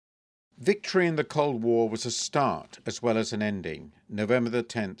Victory in the Cold War was a start as well as an ending, November the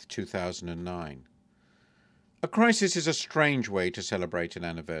 10th, 2009. A crisis is a strange way to celebrate an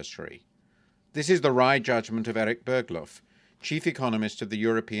anniversary. This is the wry judgment of Eric Bergloff, chief economist of the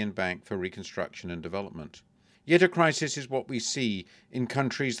European Bank for Reconstruction and Development. Yet a crisis is what we see in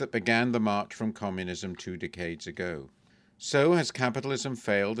countries that began the march from communism 2 decades ago. So has capitalism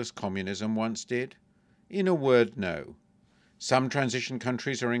failed as communism once did? In a word, no. Some transition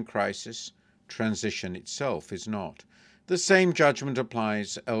countries are in crisis. Transition itself is not. The same judgment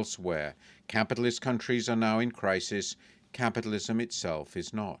applies elsewhere. Capitalist countries are now in crisis. Capitalism itself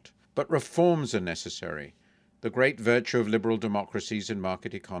is not. But reforms are necessary. The great virtue of liberal democracies and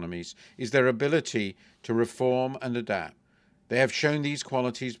market economies is their ability to reform and adapt. They have shown these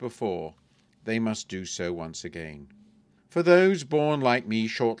qualities before. They must do so once again. For those born like me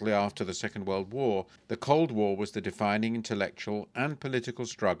shortly after the Second World War, the Cold War was the defining intellectual and political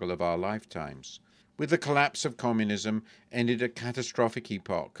struggle of our lifetimes. With the collapse of communism ended a catastrophic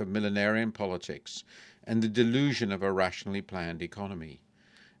epoch of millenarian politics and the delusion of a rationally planned economy.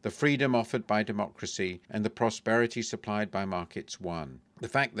 The freedom offered by democracy and the prosperity supplied by markets won. The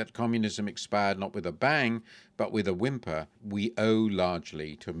fact that communism expired not with a bang, but with a whimper, we owe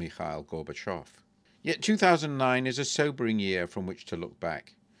largely to Mikhail Gorbachev. Yet 2009 is a sobering year from which to look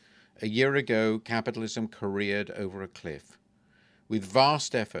back. A year ago, capitalism careered over a cliff. With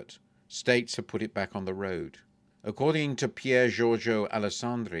vast effort, states have put it back on the road. According to Pier Giorgio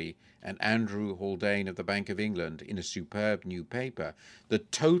Alessandri and Andrew Haldane of the Bank of England in a superb new paper, the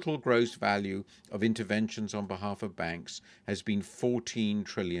total gross value of interventions on behalf of banks has been $14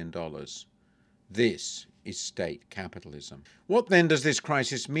 trillion. This is state capitalism. What then does this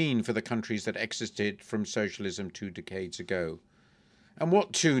crisis mean for the countries that exited from socialism 2 decades ago? And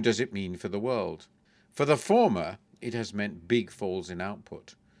what too does it mean for the world? For the former, it has meant big falls in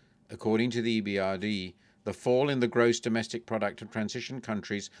output. According to the EBRD, the fall in the gross domestic product of transition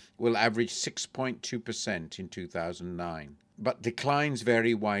countries will average 6.2% in 2009. But declines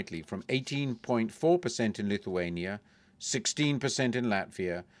vary widely from 18.4% in Lithuania, 16% in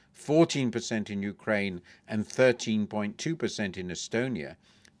Latvia, 14% in Ukraine, and 13.2% in Estonia,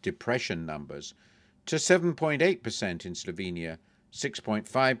 depression numbers, to 7.8% in Slovenia,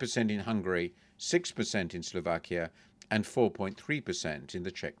 6.5% in Hungary, 6% in Slovakia, and 4.3% in the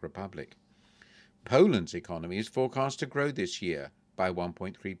Czech Republic. Poland's economy is forecast to grow this year by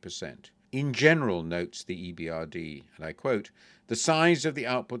 1.3%. In general, notes the EBRD, and I quote, the size of the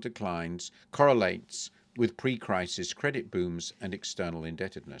output declines correlates with pre-crisis credit booms and external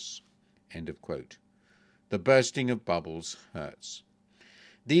indebtedness. End of quote. The bursting of bubbles hurts.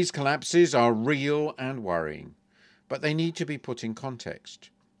 These collapses are real and worrying, but they need to be put in context.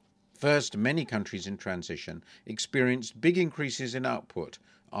 First, many countries in transition experienced big increases in output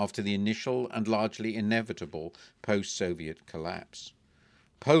after the initial and largely inevitable post-Soviet collapse.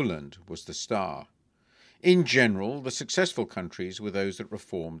 Poland was the star. In general, the successful countries were those that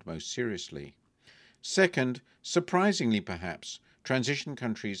reformed most seriously. Second, surprisingly perhaps, transition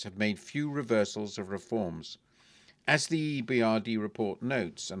countries have made few reversals of reforms. As the EBRD report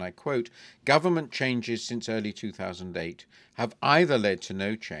notes, and I quote, government changes since early 2008 have either led to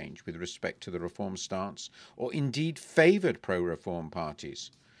no change with respect to the reform stance or indeed favoured pro-reform parties.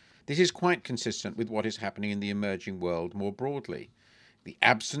 This is quite consistent with what is happening in the emerging world more broadly. The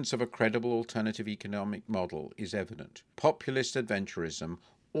absence of a credible alternative economic model is evident. Populist adventurism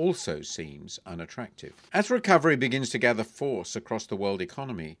also seems unattractive. As recovery begins to gather force across the world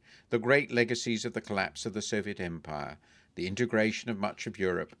economy, the great legacies of the collapse of the Soviet Empire, the integration of much of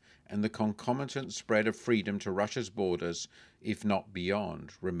Europe, and the concomitant spread of freedom to Russia's borders, if not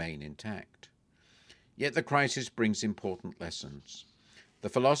beyond, remain intact. Yet the crisis brings important lessons. The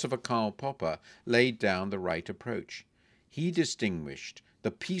philosopher Karl Popper laid down the right approach. He distinguished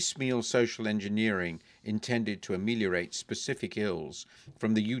the piecemeal social engineering intended to ameliorate specific ills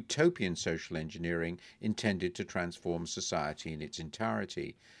from the utopian social engineering intended to transform society in its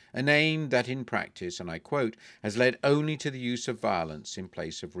entirety, an aim that in practice, and I quote, has led only to the use of violence in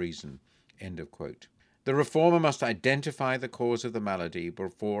place of reason, end of quote. The reformer must identify the cause of the malady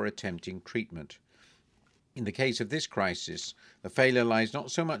before attempting treatment. In the case of this crisis, the failure lies not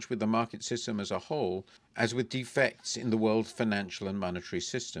so much with the market system as a whole as with defects in the world's financial and monetary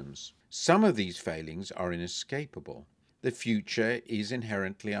systems. Some of these failings are inescapable. The future is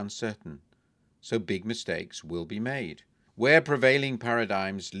inherently uncertain, so big mistakes will be made. Where prevailing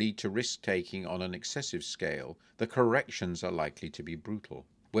paradigms lead to risk-taking on an excessive scale, the corrections are likely to be brutal.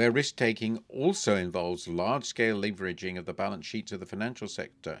 Where risk-taking also involves large-scale leveraging of the balance sheets of the financial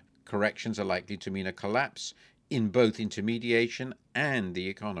sector, corrections are likely to mean a collapse in both intermediation and the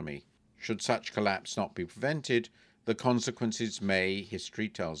economy. Should such collapse not be prevented, the consequences may, history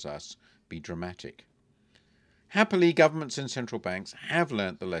tells us, be dramatic. Happily, governments and central banks have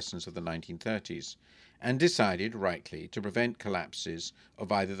learnt the lessons of the 1930s and decided, rightly, to prevent collapses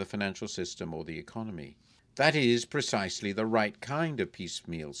of either the financial system or the economy. That is precisely the right kind of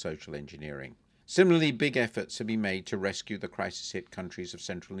piecemeal social engineering. Similarly, big efforts have been made to rescue the crisis-hit countries of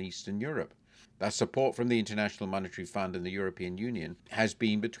Central and Eastern Europe. Thus, support from the International Monetary Fund and the European Union has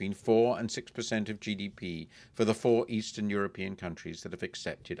been between 4 and 6% of GDP for the 4 Eastern European countries that have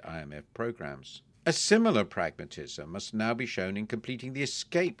accepted IMF programs. A similar pragmatism must now be shown in completing the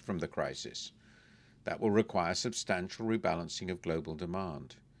escape from the crisis. That will require substantial rebalancing of global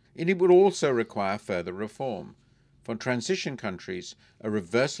demand. And it would also require further reform. For transition countries, a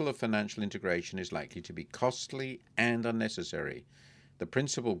reversal of financial integration is likely to be costly and unnecessary. The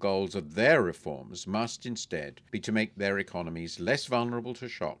principal goals of their reforms must instead be to make their economies less vulnerable to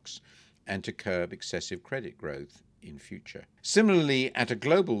shocks and to curb excessive credit growth in future. Similarly, at a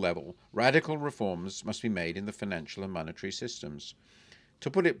global level, radical reforms must be made in the financial and monetary systems. To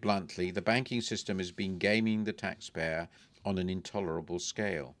put it bluntly, the banking system has been gaming the taxpayer on an intolerable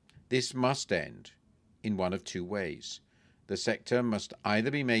scale. This must end in one of two ways. The sector must either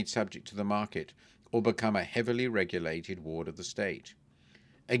be made subject to the market or become a heavily regulated ward of the state.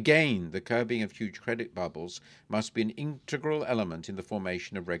 Again, the curbing of huge credit bubbles must be an integral element in the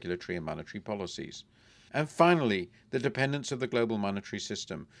formation of regulatory and monetary policies. And finally, the dependence of the global monetary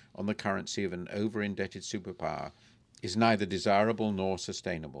system on the currency of an over-indebted superpower is neither desirable nor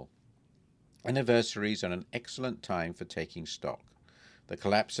sustainable. Anniversaries are an excellent time for taking stock. The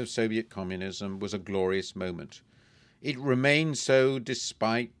collapse of Soviet communism was a glorious moment. It remained so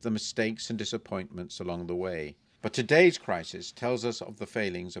despite the mistakes and disappointments along the way. But today's crisis tells us of the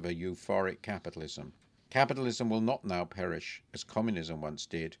failings of a euphoric capitalism. Capitalism will not now perish as communism once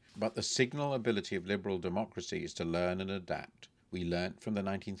did, but the signal ability of liberal democracy is to learn and adapt. We learnt from the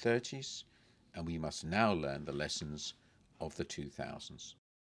 1930s, and we must now learn the lessons of the 2000s.